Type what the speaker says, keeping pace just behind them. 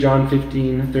John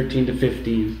 15, 13 to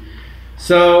 15.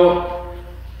 So,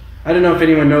 I don't know if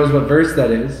anyone knows what verse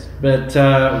that is, but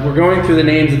we're going through the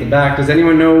names at the back. Does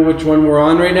anyone know which one we're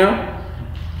on right now?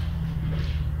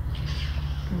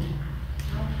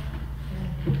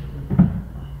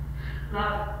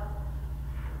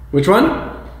 Which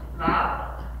one?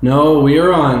 No, we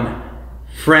are on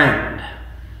friend.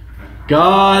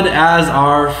 God as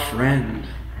our friend.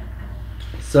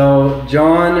 So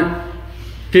John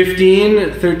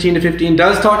 15, 13 to 15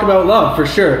 does talk about love for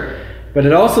sure, but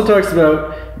it also talks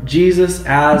about Jesus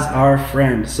as our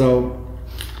friend. So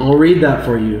I'll read that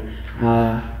for you.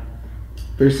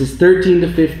 Verses 13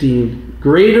 to 15.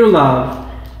 Greater love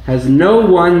has no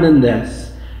one than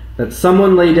this, that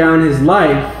someone lay down his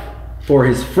life for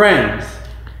his friends.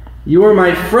 You are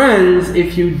my friends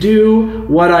if you do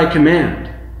what I command.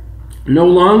 No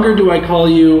longer do I call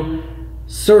you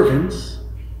servants,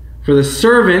 for the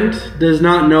servant does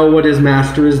not know what his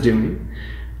master is doing.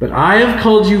 But I have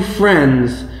called you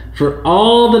friends, for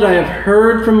all that I have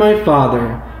heard from my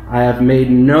Father I have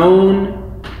made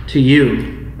known to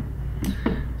you.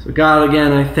 So God,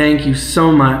 again, I thank you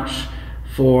so much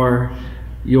for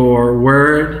your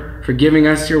word, for giving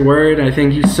us your word. I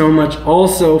thank you so much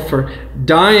also for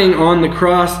dying on the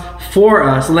cross for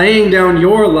us, laying down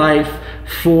your life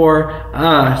for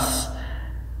us.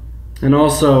 And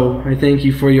also, I thank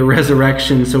you for your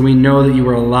resurrection, so we know that you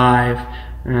are alive.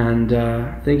 And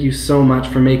thank you so much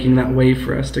for making that way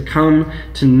for us, to come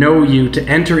to know you, to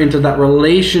enter into that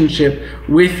relationship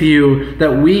with you,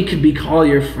 that we could be called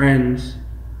your friends.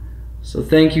 So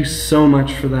thank you so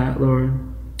much for that, Lord.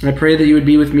 I pray that you would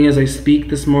be with me as I speak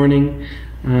this morning.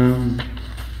 Be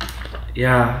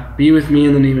with me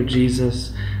in the name of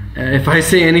Jesus. If I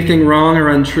say anything wrong or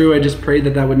untrue, I just pray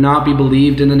that that would not be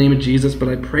believed in the name of Jesus, but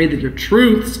I pray that your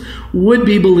truths would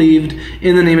be believed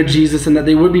in the name of Jesus and that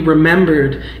they would be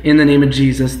remembered in the name of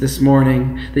Jesus this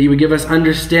morning, that you would give us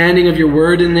understanding of your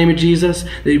word in the name of Jesus,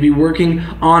 that you'd be working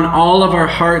on all of our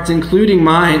hearts, including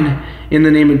mine, in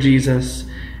the name of Jesus,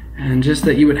 and just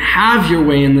that you would have your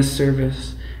way in this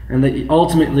service, and that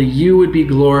ultimately you would be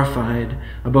glorified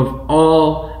above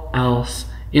all else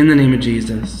in the name of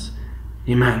Jesus.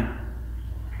 Amen.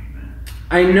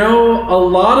 I know a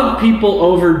lot of people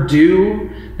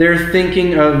overdo their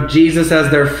thinking of Jesus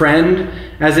as their friend,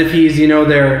 as if he's,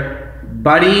 their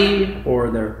buddy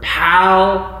or their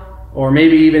pal, or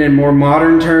maybe even in more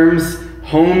modern terms,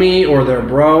 homie or their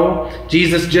bro.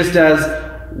 Jesus just as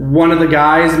one of the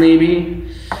guys maybe.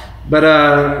 But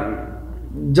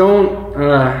don't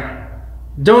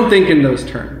think in those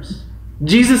terms.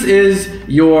 Jesus is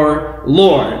your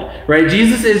Lord, right?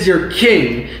 Jesus is your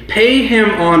King. Pay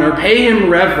him honor, pay him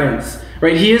reverence,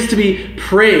 right? He is to be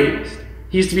praised.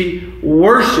 He is to be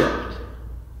worshipped.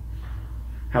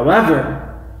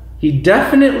 However, he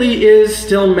definitely is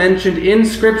still mentioned in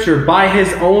Scripture by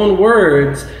his own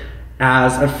words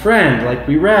as a friend, like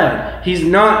we read. He's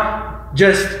not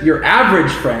just your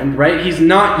average friend, right? He's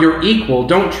not your equal.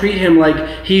 Don't treat him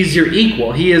like he's your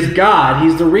equal. He is God.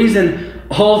 He's the reason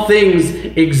all things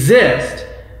exist.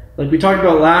 Like we talked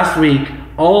about last week,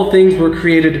 all things were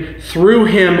created through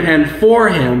him and for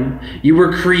him. You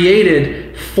were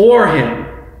created for him.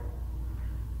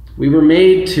 We were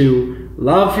made to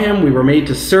love him, we were made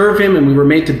to serve him, and we were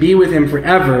made to be with him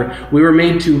forever. We were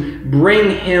made to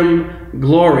bring him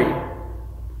glory.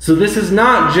 So this is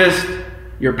not just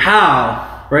your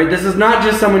pal, right? This is not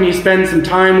just someone you spend some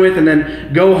time with and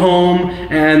then go home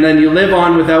and then you live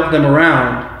on without them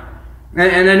around.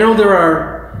 And I know there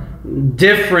are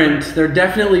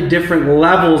definitely different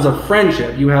levels of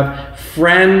friendship. You have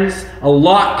friends a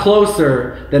lot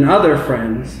closer than other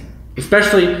friends,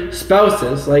 especially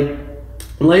spouses. Like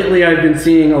lately I've been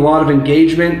seeing a lot of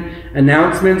engagement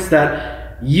announcements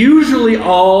that usually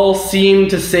all seem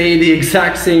to say the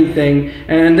exact same thing,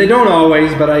 and they don't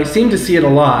always, but I seem to see it a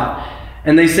lot.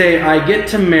 And they say, I get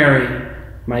to marry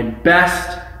my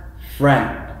best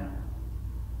friend.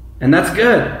 And that's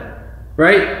good,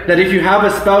 right? That if you have a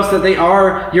spouse, that they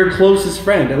are your closest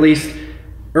friend, at least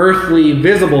earthly,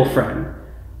 visible friend.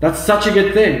 That's such a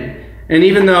good thing. And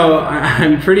even though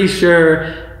I'm pretty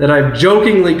sure that I've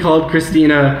jokingly called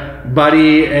Christina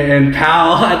buddy and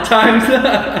pal at times,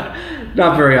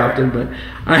 not very often, but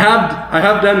I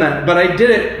have done that. But I did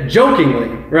it jokingly,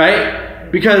 right?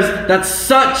 Because that's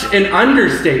such an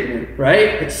understatement,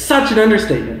 right? It's such an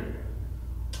understatement.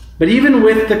 But even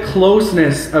with the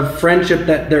closeness of friendship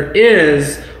that there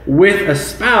is with a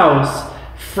spouse,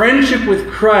 friendship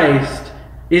with Christ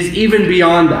is even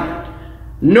beyond that.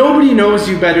 Nobody knows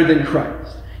you better than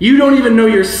Christ. You don't even know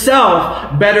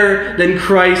yourself better than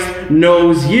Christ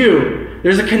knows you.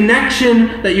 There's a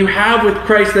connection that you have with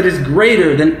Christ that is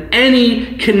greater than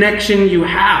any connection you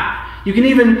have. You can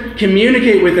even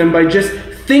communicate with him by just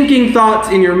thinking thoughts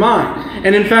in your mind.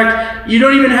 And in fact, you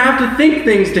don't even have to think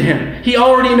things to him. He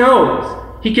already knows.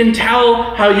 He can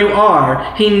tell how you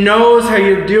are. He knows how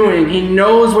you're doing. He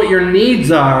knows what your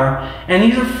needs are. And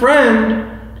he's a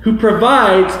friend who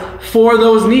provides for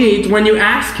those needs when you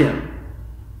ask him,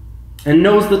 and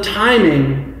knows the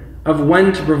timing of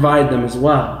when to provide them as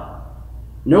well.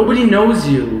 Nobody knows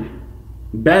you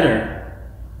better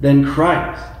than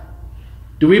Christ.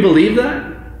 Do we believe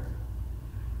that?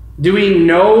 Do we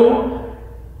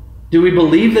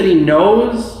believe that he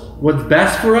knows what's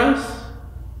best for us?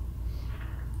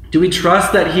 Do we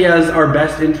trust that he has our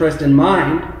best interest in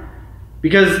mind?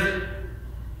 Because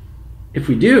if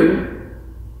we do,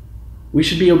 we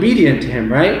should be obedient to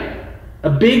him, right? A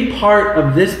big part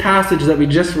of this passage that we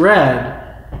just read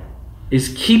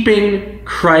is keeping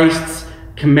Christ's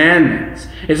commandments.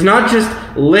 It's not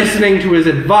just listening to his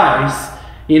advice,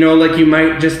 like you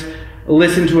might just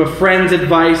listen to a friend's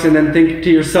advice and then think to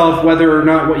yourself whether or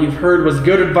not what you've heard was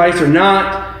good advice or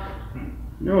not.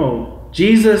 No,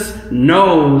 Jesus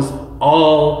knows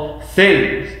all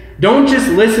things. Don't just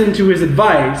listen to his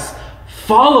advice,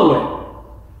 follow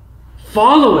it.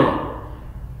 Follow it.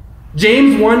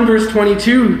 James 1 verse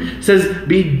 22 says,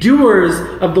 "Be doers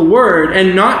of the word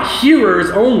and not hearers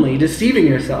only, deceiving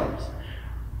yourselves."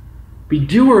 Be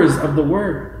doers of the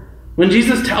word. When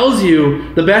Jesus tells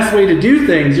you the best way to do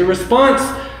things, your response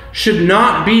should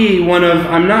not be one of,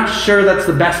 "I'm not sure that's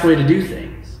the best way to do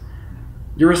things."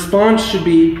 Your response should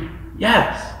be,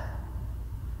 "Yes.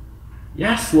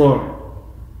 Yes, Lord."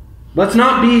 Let's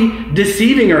not be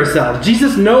deceiving ourselves.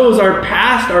 Jesus knows our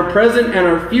past, our present, and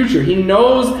our future. He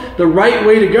knows the right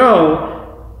way to go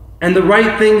and the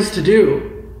right things to do.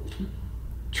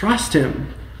 Trust him.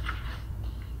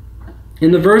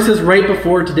 In the verses right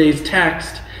before today's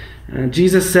text,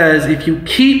 Jesus says, "If you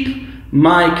keep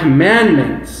my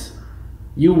commandments,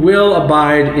 you will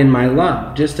abide in my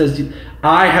love, just as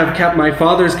I have kept my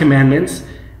Father's commandments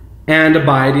and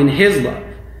abide in his love.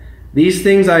 These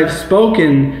things I have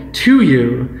spoken to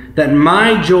you, that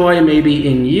my joy may be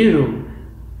in you,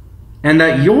 and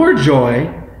that your joy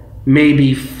may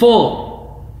be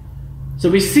full." So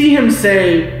we see him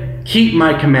say, "Keep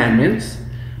my commandments,"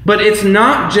 but it's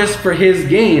not just for his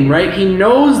gain, right? He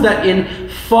knows that in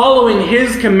following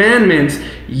his commandments,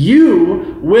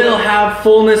 you will have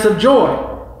fullness of joy.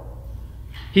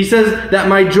 He says that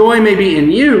my joy may be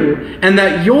in you, and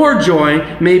that your joy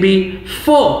may be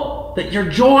full. That your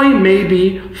joy may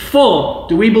be full.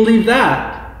 Do we believe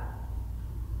that?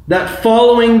 That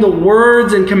following the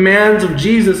words and commands of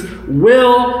Jesus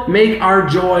will make our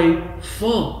joy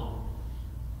full?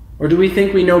 Or do we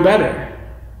think we know better?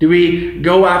 Do we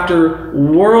go after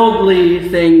worldly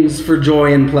things for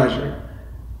joy and pleasure?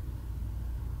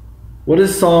 What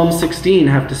does Psalm 16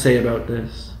 have to say about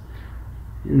this?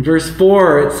 In verse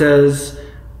 4 it says,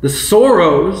 "The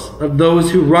sorrows of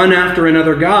those who run after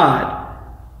another god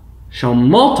shall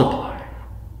multiply."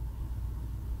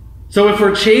 So if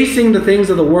we're chasing the things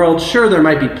of the world, sure, there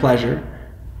might be pleasure,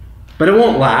 but it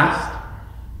won't last.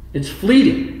 It's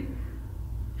fleeting.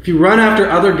 If you run after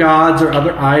other gods or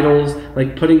other idols,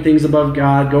 like putting things above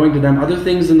God, going to them, other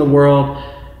things in the world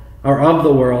are of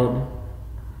the world,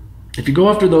 if you go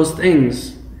after those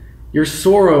things, your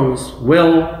sorrows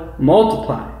will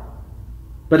multiply.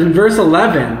 But in verse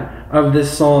 11 of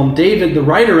this psalm, David, the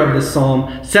writer of this psalm,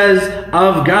 says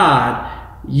of God,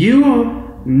 "You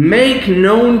make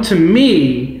known to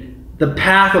me the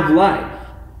path of life.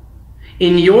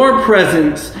 In your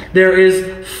presence there is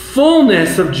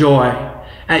fullness of joy.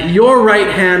 At your right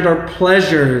hand are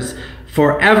pleasures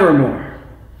forevermore."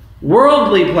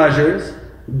 Worldly pleasures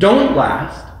don't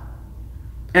last,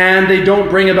 and they don't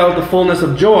bring about the fullness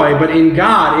of joy. But in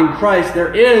God, in Christ,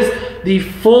 there is the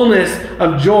fullness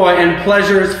of joy and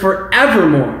pleasures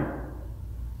forevermore.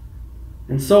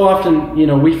 And so often,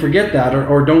 we forget that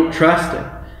or don't trust it.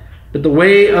 But the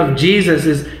way of Jesus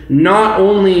is not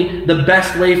only the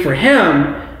best way for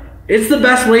him, it's the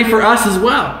best way for us as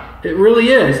well. It really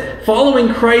is.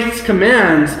 Following Christ's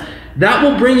commands, that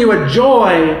will bring you a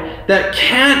joy that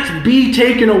can't be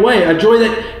taken away, a joy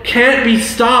that can't be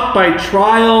stopped by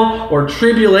trial or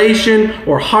tribulation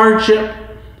or hardship,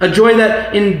 a joy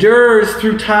that endures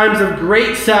through times of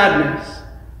great sadness.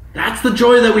 That's the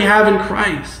joy that we have in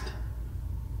Christ.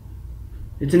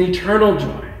 It's an eternal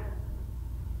joy.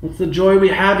 It's the joy we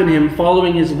have in him,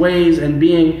 following his ways and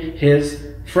being his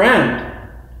friend.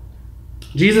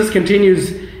 Jesus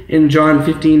continues in John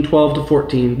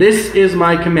 15:12-14. "This is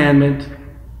my commandment,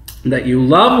 that you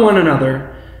love one another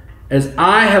as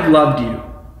I have loved you.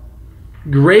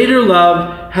 Greater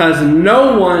love has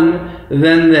no one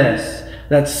than this,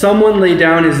 that someone lay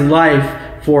down his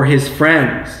life for his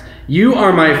friends. You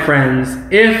are my friends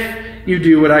if you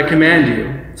do what I command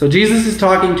you. So Jesus is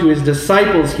talking to his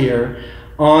disciples here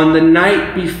on the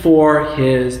night before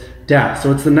his death.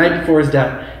 So it's the night before his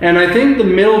death. And I think the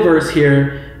middle verse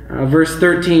here, verse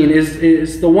 13,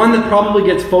 is the one that probably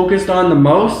gets focused on the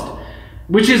most,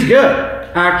 which is good.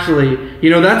 Actually,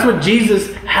 that's what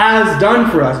Jesus has done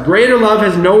for us. Greater love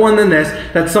has no one than this,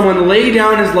 that someone lay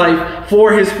down his life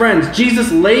for his friends.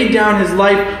 Jesus laid down his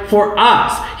life for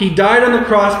us. He died on the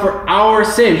cross for our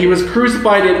sin. He was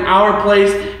crucified in our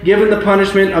place, given the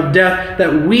punishment of death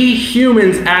that we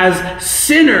humans as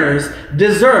sinners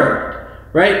deserved,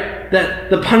 right? That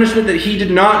the punishment that he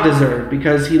did not deserve,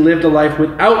 because he lived a life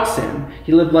without sin.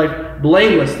 He lived life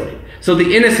blamelessly. So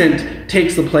the innocent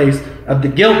takes the place of the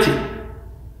guilty.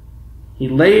 He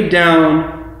laid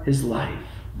down his life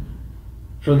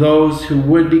for those who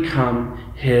would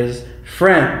become his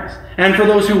friends. And for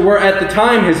those who were at the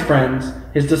time his friends,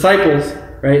 his disciples,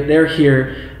 right? They're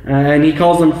here. And he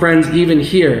calls them friends even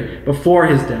here, before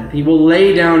his death. He will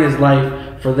lay down his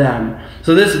life for them.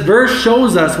 So this verse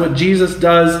shows us what Jesus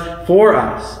does for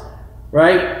us,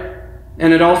 right?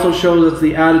 And it also shows us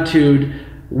the attitude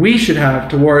we should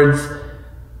have towards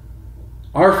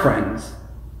our friends.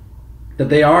 That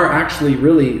they are actually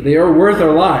they are worth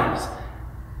our lives.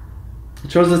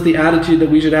 It shows us the attitude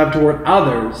that we should have toward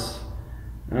others.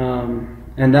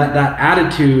 And that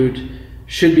attitude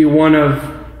should be one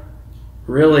of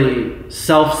really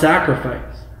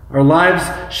self-sacrifice. Our lives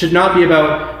should not be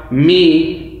about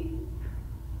me,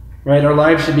 right? Our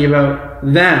lives should be about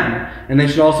them. And they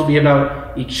should also be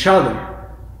about each other.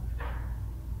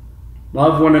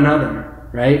 Love one another.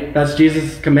 Right? That's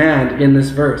Jesus' command in this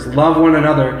verse. Love one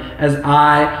another as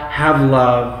I have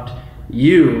loved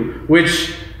you,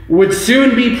 which would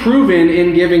soon be proven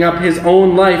in giving up his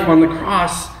own life on the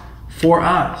cross for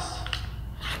us.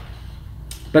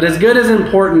 But as good and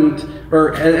important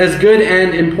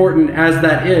as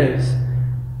that is,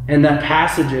 and that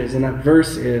passage is, and that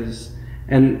verse is,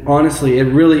 and honestly, it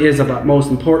really is about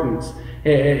most importance.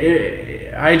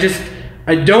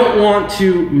 I don't want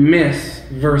to miss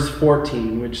verse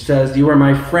 14, which says, you are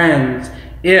my friends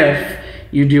if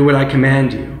you do what I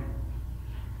command you.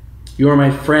 You are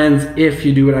my friends if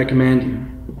you do what I command you.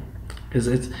 Because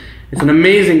it's an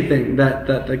amazing thing that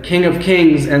the King of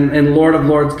Kings and Lord of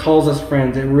Lords calls us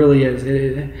friends. It really is.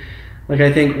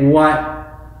 I think, what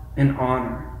an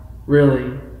honor,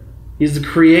 really. He's the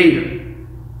creator,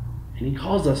 and he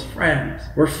calls us friends.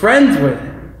 We're friends with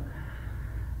him.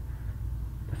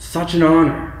 That's such an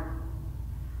honor.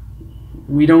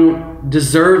 We don't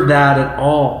deserve that at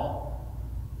all.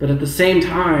 But at the same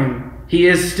time, he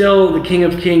is still the King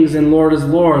of Kings and Lord of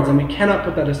Lords, and we cannot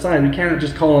put that aside. We cannot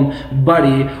just call him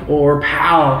buddy or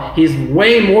pal. He's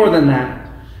way more than that.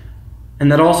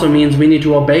 And that also means we need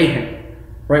to obey him,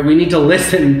 right? We need to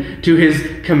listen to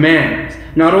his commands,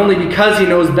 not only because he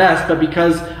knows best, but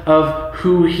because of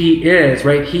who he is,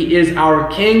 right? He is our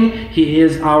King. He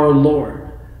is our Lord.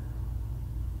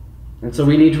 And so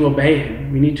we need to obey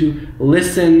him. We need to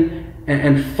listen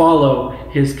and follow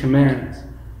his commands.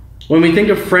 When we think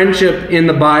of friendship in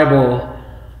the Bible,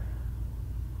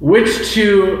 which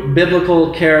two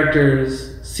biblical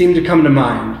characters seem to come to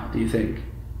mind, do you think?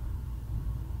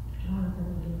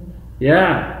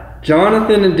 Yeah,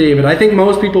 Jonathan and David. I think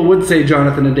most people would say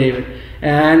Jonathan and David.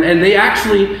 And they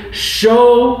actually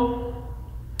show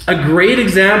a great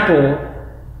example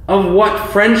of what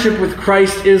friendship with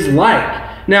Christ is like.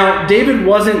 Now, David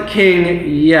wasn't king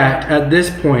yet at this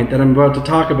point that I'm about to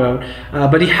talk about,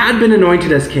 but he had been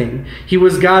anointed as king. He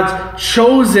was God's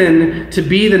chosen to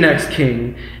be the next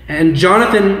king, and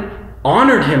Jonathan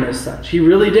honored him as such. He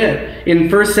really did.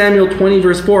 In 1 Samuel 20,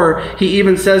 verse 4, he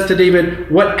even says to David,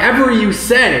 whatever you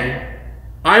say,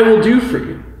 I will do for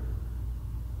you.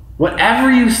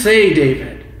 Whatever you say,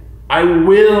 David, I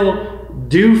will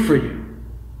do for you.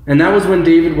 And that was when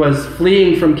David was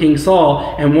fleeing from King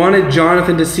Saul and wanted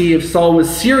Jonathan to see if Saul was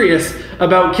serious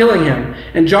about killing him.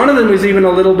 And Jonathan was even a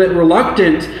little bit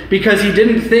reluctant because he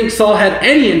didn't think Saul had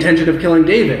any intention of killing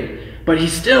David. But he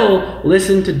still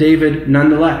listened to David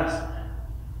nonetheless.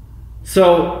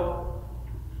 So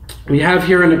we have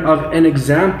here an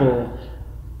example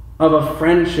of a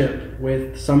friendship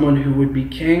with someone who would be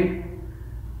king.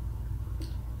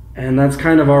 And that's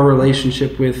kind of our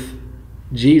relationship with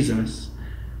Jesus.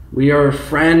 We are a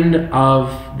friend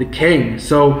of the King.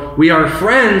 So we are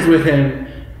friends with him,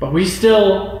 but we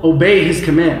still obey his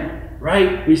command,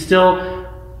 right? We still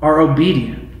are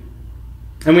obedient.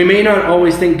 And we may not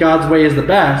always think God's way is the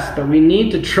best, but we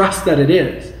need to trust that it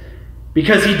is.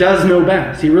 Because he does know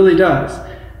best. He really does.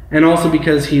 And also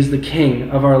because he's the king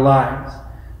of our lives.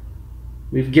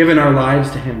 We've given our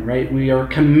lives to him, right? We are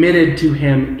committed to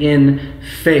him in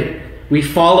faith. We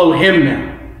follow him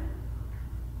now.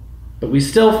 But we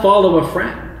still follow a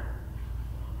friend.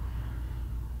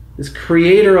 This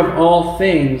creator of all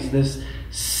things, this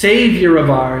Savior of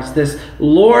ours, this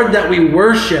Lord that we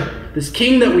worship, this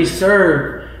King that we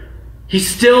serve, he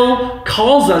still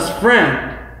calls us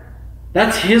friend.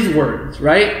 That's his words,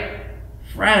 right?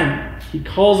 Friend. He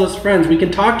calls us friends. We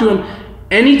can talk to him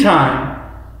anytime.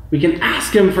 We can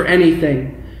ask him for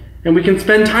anything. And we can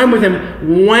spend time with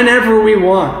him whenever we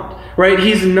want, right?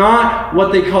 He's not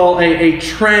what they call a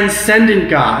transcendent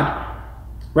God,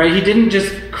 right? He didn't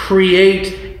just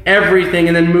create everything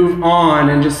and then move on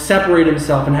and just separate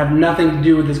himself and have nothing to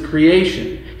do with his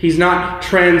creation. He's not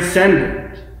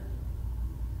transcendent.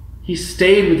 He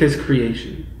stayed with his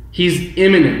creation. He's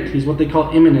immanent. He's what they call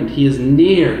immanent. He is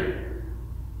near.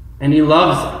 And he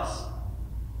loves us.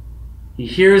 He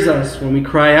hears us when we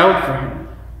cry out for him.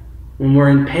 When we're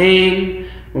in pain,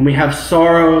 when we have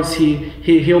sorrows,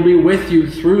 he'll be with you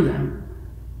through them.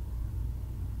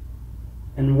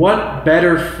 And what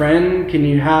better friend can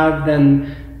you have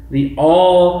than the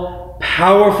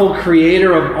all-powerful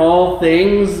creator of all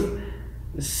things,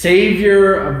 the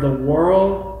Savior of the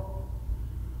world?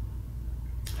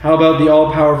 How about the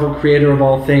all-powerful creator of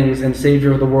all things and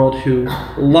Savior of the world who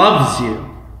loves you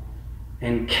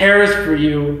and cares for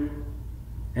you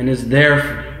and is there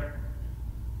for you?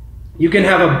 You can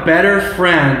have a better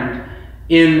friend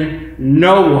in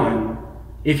no one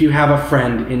if you have a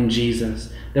friend in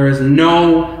Jesus. There is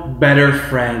no better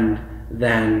friend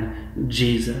than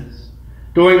Jesus.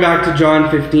 Going back to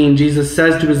John 15, Jesus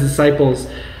says to his disciples,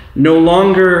 "No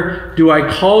longer do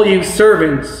I call you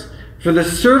servants, for the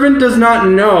servant does not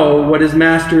know what his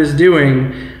master is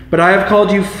doing, but I have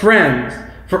called you friends,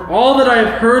 for all that I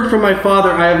have heard from my Father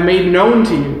I have made known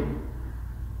to you."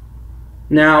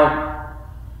 Now,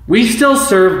 we still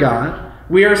serve God.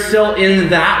 We are still in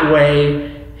that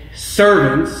way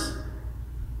servants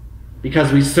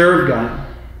because we serve God.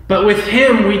 But with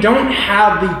him, we don't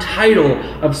have the title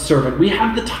of servant. We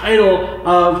have the title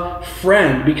of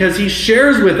friend because he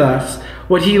shares with us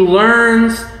what he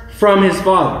learns from his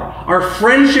Father. Our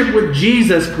friendship with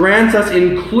Jesus grants us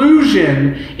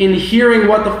inclusion in hearing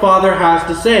what the Father has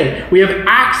to say. We have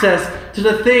access to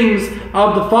the things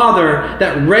of the Father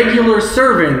that regular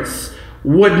servants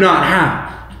would not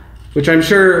have, which I'm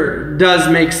sure does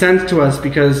make sense to us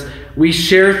because we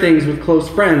share things with close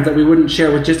friends that we wouldn't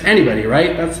share with just anybody,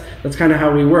 right? That's kind of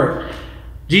how we work.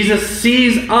 Jesus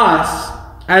sees us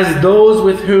as those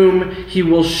with whom he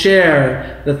will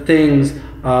share the things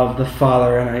of the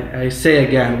Father. And I say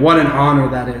again, what an honor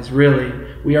that is, really.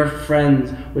 We are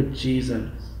friends with Jesus.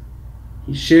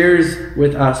 He shares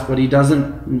with us what he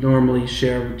doesn't normally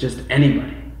share with just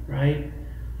anybody, right?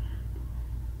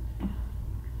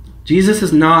 Jesus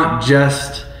is not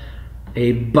just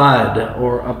a bud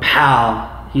or a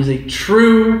pal. He's a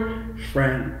true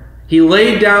friend. He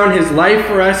laid down his life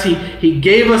for us. He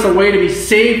gave us a way to be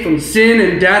saved from sin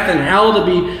and death and hell, to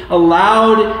be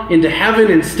allowed into heaven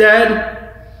instead.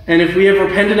 And if we have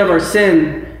repented of our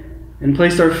sin and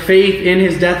placed our faith in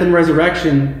his death and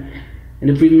resurrection, and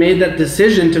if we've made that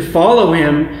decision to follow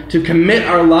him, to commit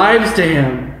our lives to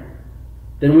him,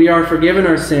 then we are forgiven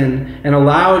our sin and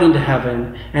allowed into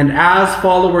heaven. And as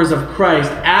followers of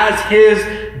Christ, as his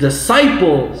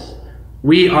disciples,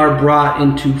 we are brought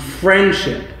into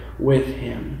friendship with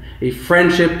him. A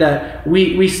friendship that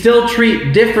we still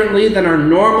treat differently than our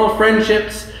normal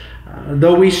friendships,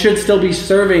 though we should still be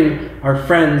serving our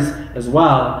friends as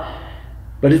well.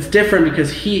 But it's different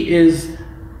because he is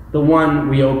the one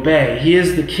we obey. He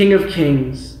is the King of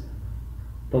Kings,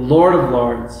 the Lord of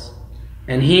Lords.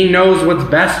 And he knows what's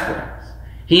best for us.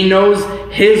 He knows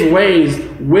his ways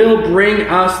will bring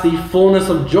us the fullness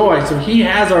of joy. So he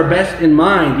has our best in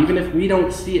mind, even if we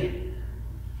don't see it.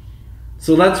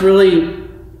 So let's really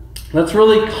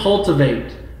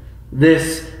cultivate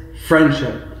this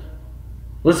friendship.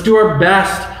 Let's do our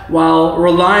best while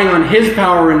relying on his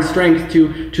power and strength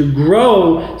to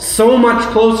grow so much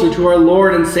closer to our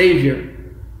Lord and Savior.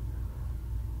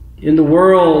 In the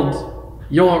world,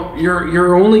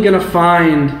 you're only going to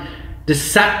find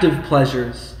deceptive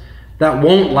pleasures that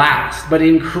won't last. But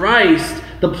in Christ,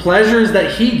 the pleasures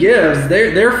that he gives,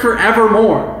 they're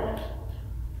forevermore.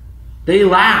 They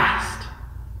last.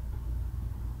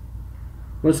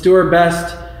 Let's do our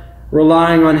best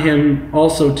relying on him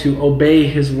also to obey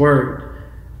his word.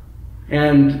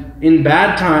 And in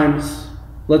bad times,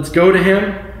 let's go to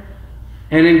him.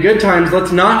 And in good times,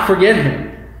 let's not forget him.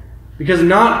 Because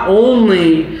not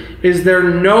only is there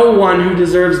no one who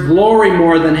deserves glory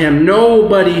more than him,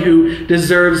 nobody who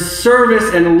deserves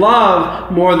service and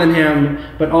love more than him,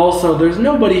 but also there's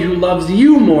nobody who loves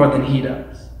you more than he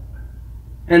does.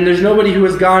 And there's nobody who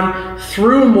has gone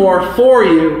through more for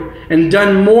you and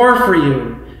done more for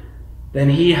you than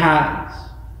he has.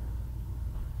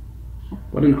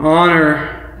 What an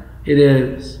honor it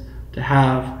is to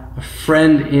have a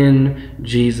friend in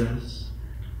Jesus.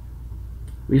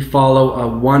 We follow a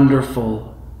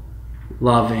wonderful,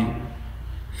 loving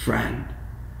friend.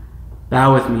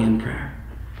 Bow with me in prayer.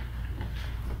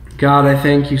 God, I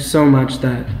thank you so much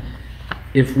that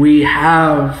if we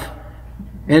have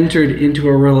entered into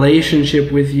a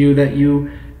relationship with you, that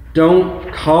you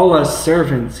don't call us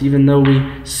servants, even though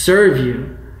we serve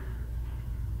you,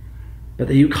 but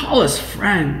that you call us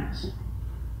friends.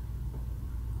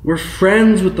 We're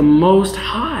friends with the Most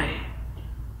High.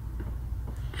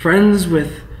 Friends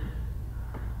with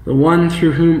the one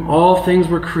through whom all things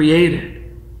were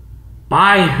created,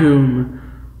 by whom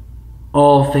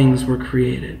all things were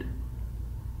created.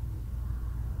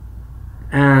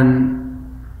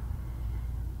 And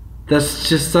that's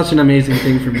just such an amazing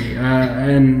thing for me.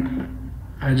 And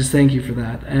I just thank you for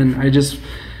that. And I just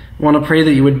want to pray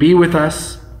that you would be with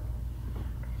us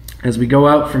as we go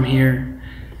out from here,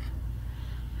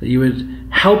 that you would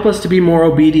help us to be more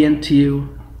obedient to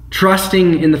you,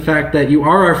 trusting in the fact that you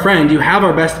are our friend, you have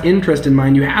our best interest in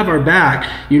mind, you have our back,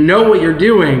 you know what you're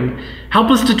doing. Help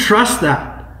us to trust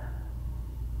that.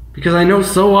 Because I know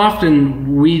so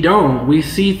often we don't. We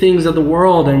see things of the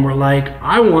world and we're like,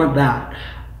 I want that.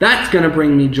 That's going to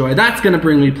bring me joy. That's going to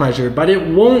bring me pleasure. But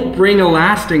it won't bring a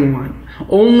lasting one.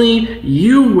 Only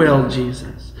you will,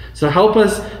 Jesus. So help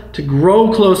us to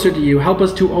grow closer to you. Help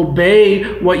us to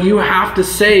obey what you have to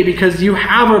say because you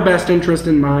have our best interest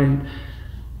in mind.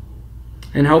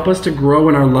 And help us to grow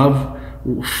in our love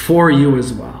for you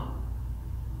as well.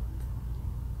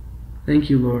 Thank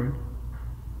you, Lord.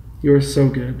 You are so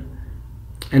good.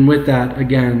 And with that,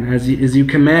 again, as you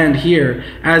command here,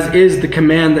 as is the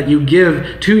command that you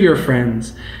give to your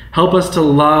friends, help us to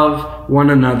love one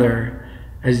another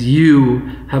as you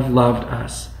have loved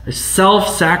us. A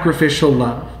self-sacrificial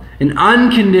love, an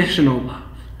unconditional love.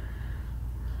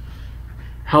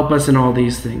 Help us in all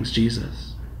these things,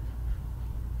 Jesus.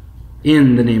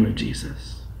 In the name of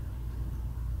Jesus.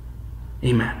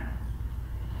 Amen.